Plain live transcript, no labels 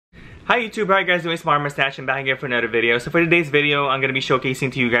Hi YouTube, how are you guys doing? It's Smart Mustache and back again for another video. So for today's video, I'm going to be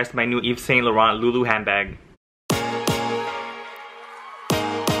showcasing to you guys my new Yves Saint Laurent Loulou handbag.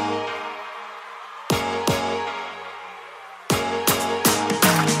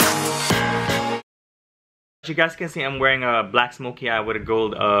 As you guys can see, I'm wearing a black smoky eye with a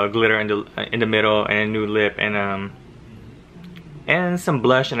gold glitter in the middle and a new lip and some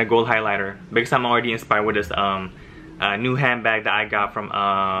blush and a gold highlighter because I'm already inspired with this new handbag that I got from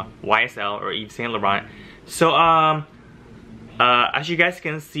YSL or Yves Saint Laurent. So as you guys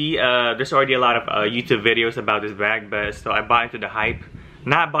can see, there's already a lot of YouTube videos about this bag, but so I bought into the hype.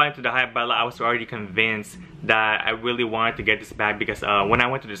 Not bought into the hype, but I was already convinced that I really wanted to get this bag because when I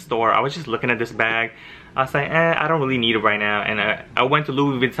went to the store, I was just looking at this bag. I was like, I don't really need it right now, and I went to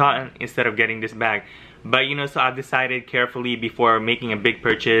Louis Vuitton instead of getting this bag. But you know, so I decided carefully before making a big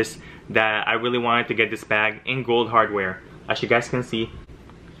purchase that I really wanted to get this bag in gold hardware, as you guys can see.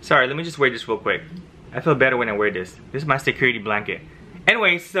 Sorry, let me just wear this real quick. I feel better when I wear this. This is my security blanket.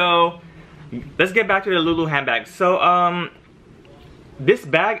 Anyway, so let's get back to the Loulou handbag. So this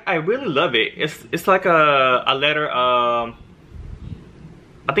bag, I really love it. It's like a leather, I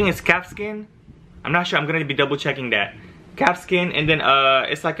think it's calfskin. I'm not sure, I'm gonna be double checking that. Calfskin, and then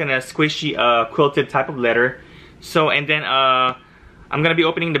it's like in a squishy quilted type of leather. So, and then I'm gonna be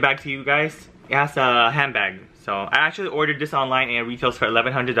opening the bag to you guys. It has a handbag. So I actually ordered this online and it retails for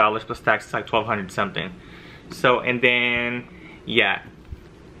 $1,100 plus tax. It's like $1,200 something. So, and then yeah,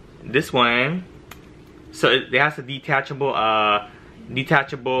 this one. So it has a detachable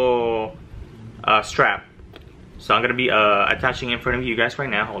strap. So I'm gonna be attaching in front of you guys right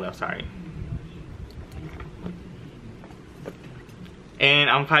now. Hold up, sorry. And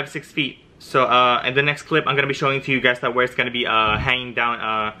I'm 5'6" feet. So in the next clip, I'm gonna be showing to you guys that where it's gonna be hanging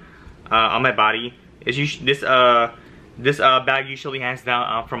down on my body. This bag usually hangs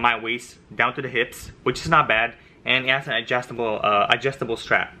down from my waist down to the hips, which is not bad, and it has an adjustable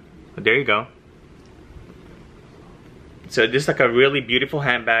strap. So there you go. So this is like a really beautiful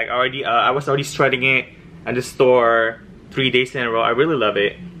handbag. I was already strutting it at the store 3 days in a row. I really love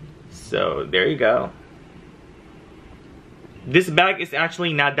it. So there you go. This bag is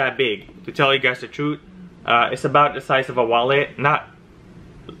actually not that big, to tell you guys the truth. It's about the size of a wallet.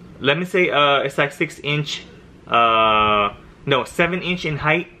 Let me say it's like 7" in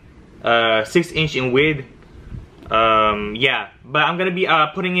height, 6" in width. Yeah, but I'm gonna be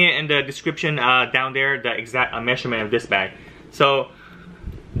putting it in the description down there, the exact measurement of this bag. So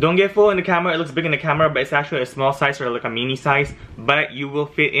don't get fooled in the camera. It looks big in the camera, but it's actually a small size or like a mini size. But you will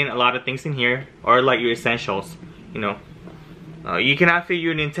fit in a lot of things in here, or like your essentials, you know. You cannot fit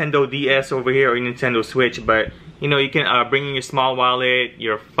your Nintendo DS over here or your Nintendo Switch, but you know, you can bring in your small wallet,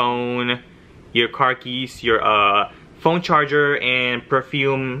 your phone, your car keys, your phone charger, and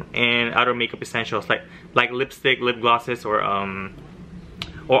perfume and other makeup essentials like lipstick, lip glosses, or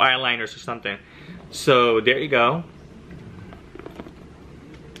eyeliners or something. So there you go.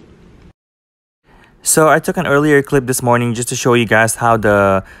 So I took an earlier clip this morning just to show you guys how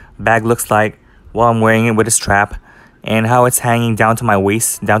the bag looks like while I'm wearing it with a strap, and how it's hanging down to my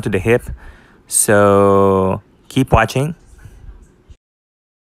waist, down to the hip. So keep watching.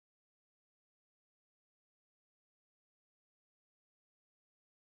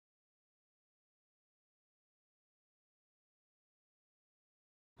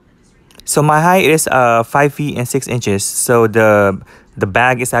 So my height is 5 feet and 6 inches. So the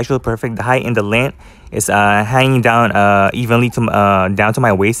bag is actually perfect. The height and the length is hanging down evenly to down to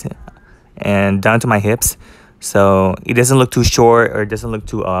my waist and down to my hips. So it doesn't look too short or it doesn't look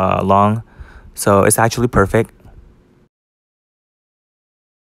too long. So it's actually perfect.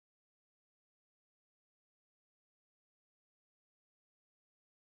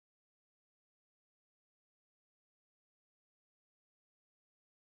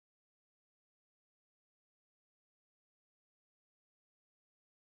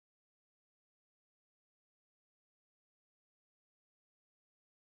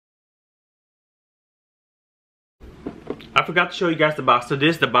 I forgot to show you guys the box. So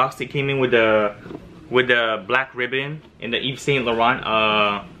this is the box. It came in with the black ribbon in the Yves Saint Laurent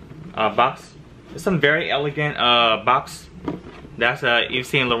box. It's some very elegant box. That's a Yves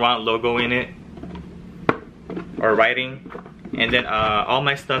Saint Laurent logo in it, or writing. And then all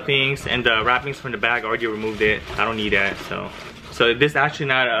my stuffings and the wrappings from the bag, I already removed it. I don't need that. So this is actually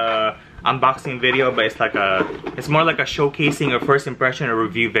not a unboxing video, but it's more like a showcasing or first impression or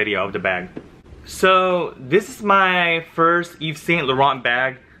review video of the bag. So this is my first Yves Saint Laurent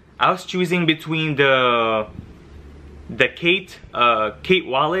bag. I was choosing between the Kate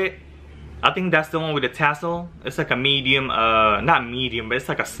wallet I think that's the one with the tassel. It's like a medium, not medium, but it's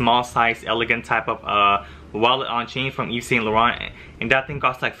like a small size, elegant type of wallet on chain from Yves Saint Laurent, and that thing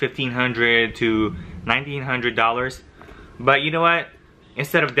costs like $1,500 to $1,900. But you know what?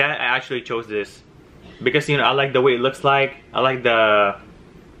 Instead of that, I actually chose this because, you know, I like the way it looks like. I like the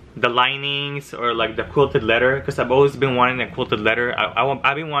linings or like the quilted leather, because I've always been wanting a quilted leather.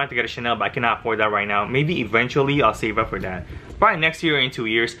 I've been wanting to get a Chanel, but I cannot afford that right now. Maybe eventually I'll save up for that, probably next year or in 2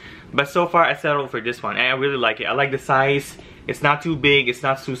 years. But so far I settled for this one, and I really like it. I like the size. It's not too big, it's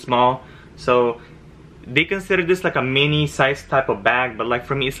not too small. So they consider this like a mini size type of bag, but like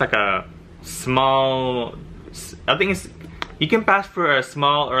for me it's like a small, I think it's, you can pass for a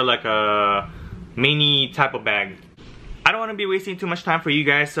small or like a mini type of bag. I don't want to be wasting too much time for you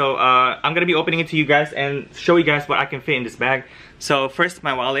guys, so I'm gonna be opening it to you guys and show you guys what I can fit in this bag. So first,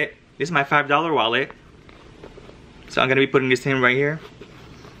 my wallet. This is my $5 wallet. So I'm gonna be putting this in right here.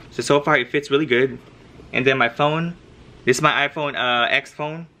 So far it fits really good. And then my phone. This is my iPhone X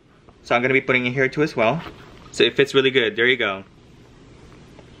phone. So I'm gonna be putting it here too as well. So it fits really good. There you go.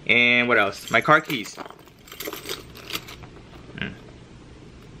 And what else? My car keys.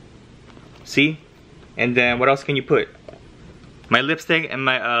 See? And then what else can you put? My lipstick and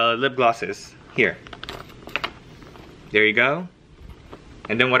my lip glosses here. There you go.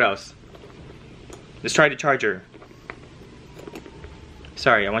 And then what else? Let's try the charger.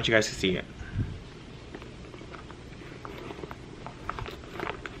 Sorry, I want you guys to see it.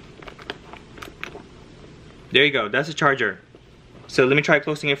 There you go, that's the charger. So let me try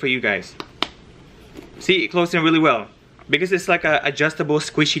closing it for you guys. See, it closed in really well. Because it's like a adjustable,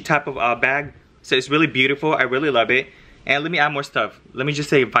 squishy type of bag. So it's really beautiful, I really love it. And let me add more stuff. Let me just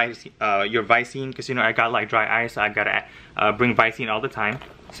say your Visine, because you know I got like dry eyes, so I gotta bring Visine all the time.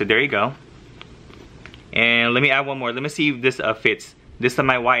 So there you go. And let me add one more. Let me see if this fits. This is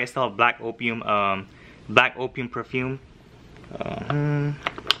my YSL Black Opium perfume.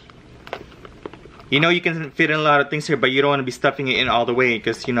 You know you can fit in a lot of things here, but you don't want to be stuffing it in all the way,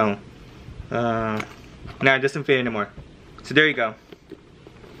 because you know, no, it doesn't fit anymore. So there you go.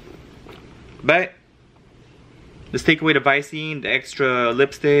 But let's take away the Visine, the extra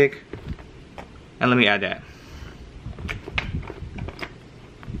lipstick, and let me add that.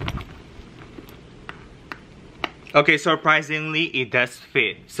 Okay, surprisingly, it does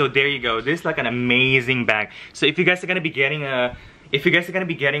fit. So there you go. This is like an amazing bag. So if you guys are gonna be getting a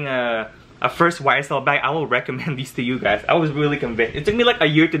first YSL bag, I will recommend these to you guys. I was really convinced. It took me like a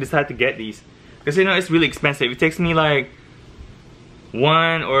year to decide to get these, because you know it's really expensive. It takes me like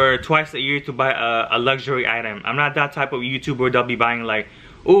 1 or twice a year to buy a luxury item. I'm not that type of YouTuber that'll be buying like,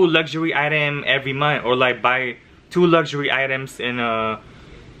 oh, luxury item every month, or like buy 2 luxury items in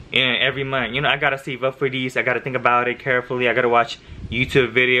every month. You know, I gotta save up for these. I gotta think about it carefully. I gotta watch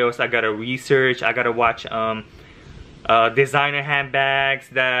YouTube videos. I gotta research. I gotta watch designer handbags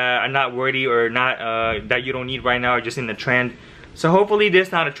that are not worthy or not that you don't need right now, or just in the trend. So hopefully this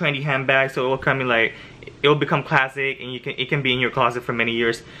is not a trendy handbag, so it will come in like, it will become classic, and it can be in your closet for many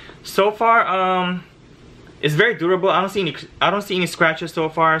years. So far, it's very durable. I don't see any scratches so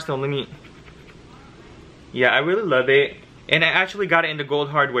far. So let me. Yeah, I really love it, and I actually got it in the gold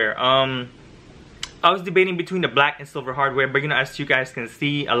hardware. I was debating between the black and silver hardware, but you know, as you guys can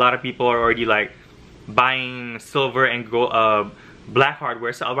see, a lot of people are already like buying silver and gold, black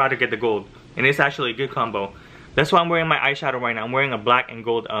hardware. So I'd rather get the gold, and it's actually a good combo. That's why I'm wearing my eyeshadow right now. I'm wearing a black and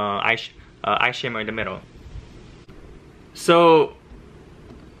gold eye shimmer in the middle. So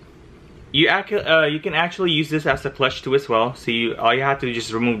you can actually use this as a clutch too as well. So all you have to do is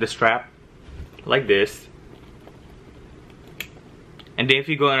just remove the strap like this, and then if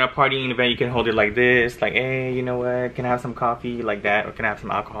you go in a partying event, you can hold it like this, like, hey, you know what, can I have some coffee, like that, or can I have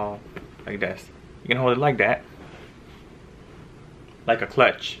some alcohol, like this. You can hold it like that, like a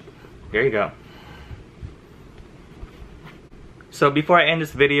clutch. There you go. So before I end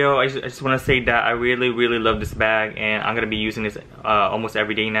this video, I just want to say that I really love this bag, and I'm going to be using this almost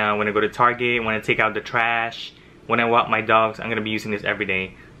every day now. When I go to Target, when I take out the trash, when I walk my dogs, I'm going to be using this every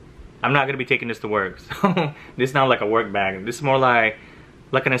day. I'm not going to be taking this to work, so this is not like a work bag. This is more like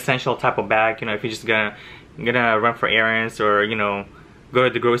an essential type of bag, you know, if you're just gonna run for errands, or you know, go to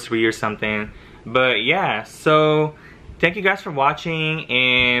the grocery or something. But yeah, so thank you guys for watching,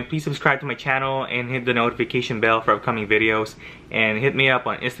 and please subscribe to my channel and hit the notification bell for upcoming videos, and hit me up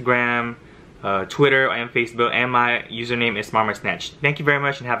on Instagram, Twitter, and Facebook, and my username is SmartMarkSnatch. Thank you very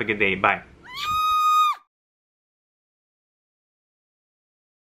much, and have a good day. Bye.